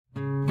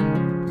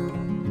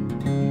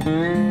Hey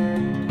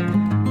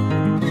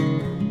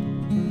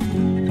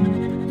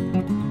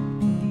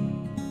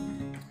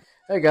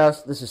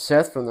guys, this is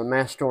Seth from the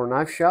Mast Store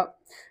Knife Shop,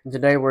 and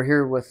today we're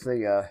here with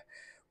the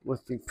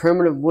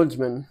Primitive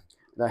Woodsman,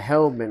 the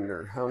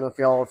Hellbender. I don't know if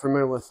y'all are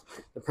familiar with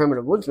the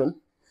Primitive Woodsman.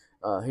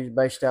 He's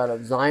based out of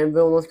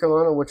Zionville, North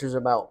Carolina, which is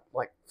about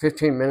like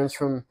 15 minutes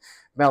from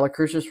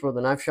Crucis, where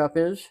the knife shop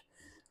is.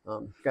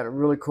 Got a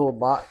really cool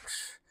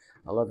box.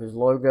 I love his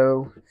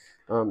logo.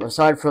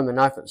 Aside from the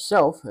knife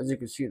itself, as you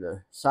can see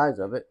the size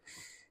of it,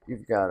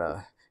 you've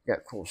got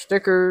cool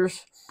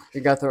stickers.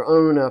 You got their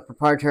own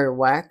proprietary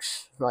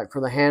wax, like for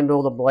the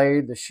handle, the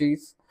blade, the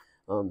sheath.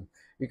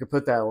 You can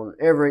put that on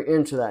every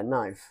inch of that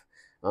knife.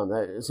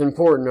 It's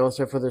important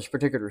also for this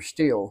particular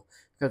steel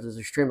because it's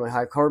extremely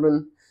high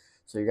carbon.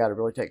 So you got to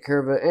really take care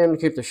of it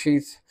and keep the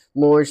sheath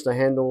moist, the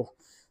handle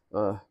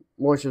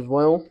moist as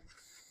well.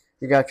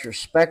 You got your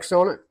specs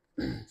on it,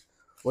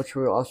 which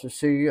we'll also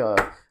see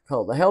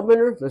called the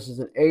Hellbender. This is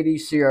an 80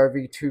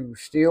 CRV2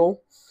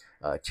 steel,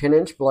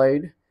 10-inch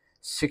blade,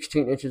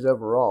 16 inches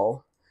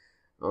overall.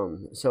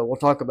 So we'll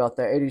talk about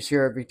that 80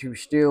 CRV2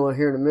 steel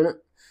here in a minute.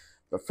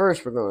 But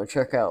first we're going to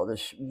check out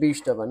this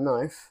beast of a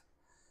knife.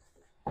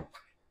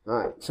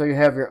 Alright, so you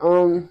have your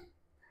own,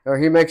 or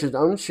he makes his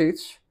own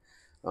sheaths.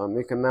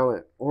 You can mount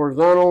it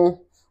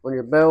horizontal on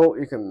your belt.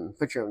 You can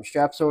put your own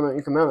straps on it.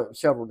 You can mount it in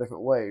several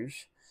different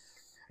ways.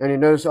 And you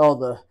notice all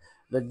the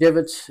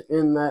divots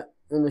in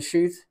the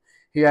sheath.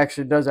 He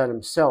actually does that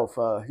himself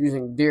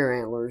using deer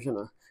antlers in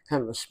a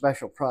kind of a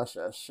special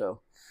process. So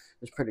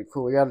it's pretty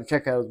cool. You got to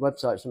check out his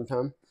website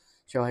sometime.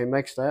 See how he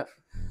makes that.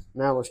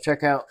 Now let's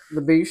check out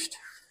the beast.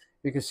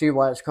 You can see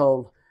why it's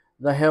called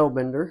the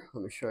Hellbender.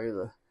 Let me show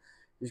you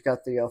he's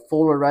got the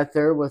folder right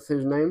there with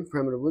his name,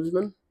 Primitive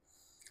Woodsman.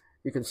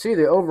 You can see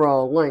the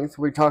overall length.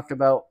 We talked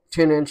about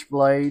 10-inch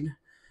blade.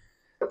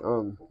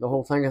 The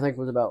whole thing I think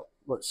was about,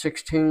 what,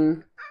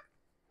 16?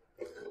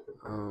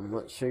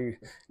 Let's see.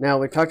 Now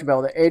we talked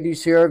about the 80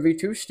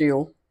 CRV2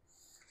 steel.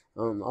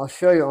 I'll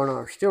show you on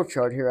our steel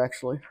chart here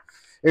actually.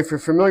 If you're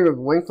familiar with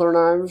Winkler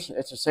knives,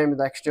 it's the same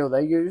exact steel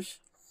they use.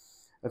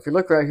 If you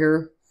look right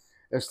here,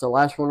 it's the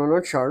last one on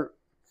our chart.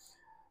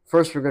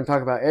 First, we're going to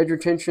talk about edge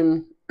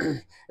retention.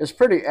 It's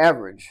pretty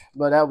average,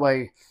 but that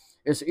way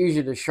it's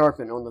easy to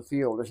sharpen on the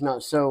field. It's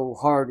not so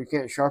hard you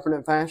can't sharpen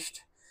it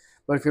fast.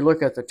 But if you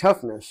look at the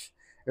toughness,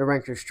 it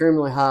ranks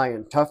extremely high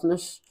in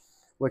toughness,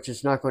 which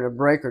is not going to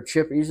break or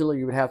chip easily.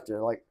 You would have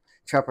to like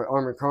chop an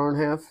armored car in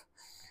half.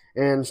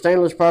 And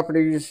stainless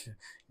properties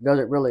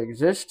doesn't really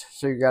exist,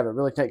 so you got to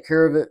really take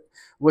care of it,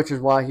 which is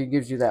why he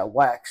gives you that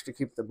wax to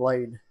keep the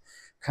blade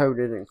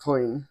coated and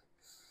clean.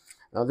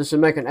 This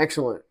would make an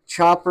excellent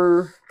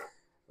chopper.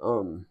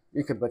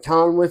 You could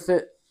baton with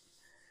it.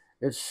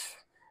 It's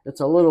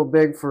a little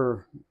big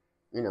for,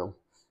 you know,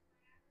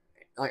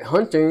 like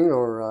hunting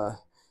or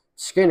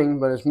skinning,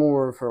 but it's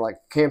more for like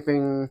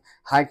camping,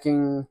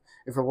 hiking.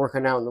 If you're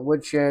working out in the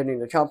woodshed, need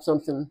to chop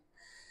something.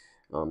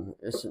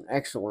 It's an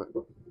excellent,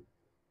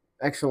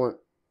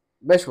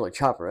 basically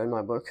chopper in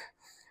my book.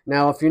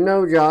 Now, if you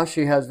know Josh,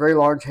 he has very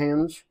large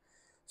hands,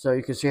 so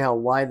you can see how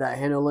wide that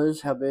handle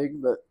is, how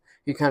big, but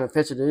he kind of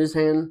fits it in his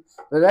hand.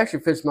 But it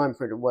actually fits mine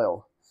pretty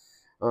well.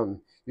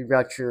 You've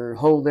got your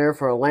hole there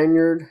for a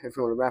lanyard if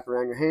you want to wrap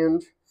around your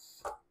hand.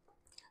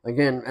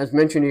 Again, as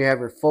mentioned, you have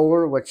your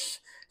folder, which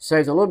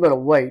saves a little bit of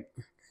weight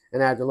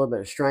and adds a little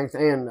bit of strength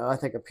and I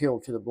think appeal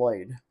to the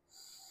blade.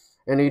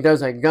 And he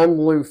does a gun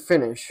blue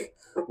finish,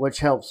 which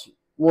helps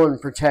one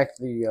protect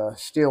the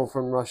steel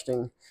from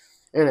rusting,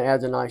 and it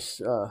adds a nice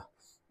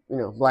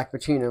black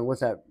patina with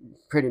that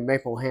pretty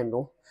maple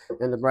handle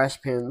and the brass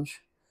pins.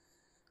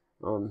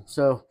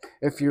 So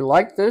if you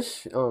like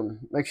this,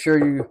 make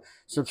sure you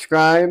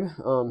subscribe,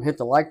 hit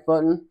the like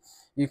button.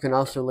 You can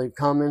also leave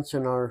comments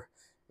in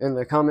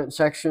the comment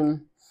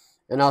section,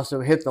 and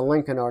also hit the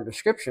link in our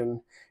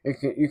description.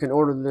 You can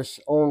order this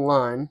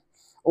online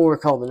or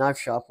call the knife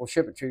shop. We'll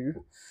ship it to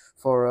you.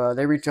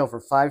 They retail for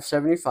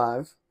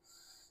 $5.75.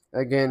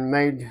 Again,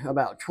 made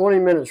about 20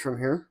 minutes from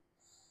here,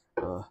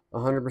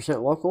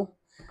 100% local.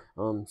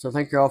 So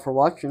thank you all for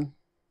watching.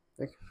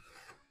 Thank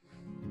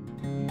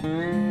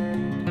you.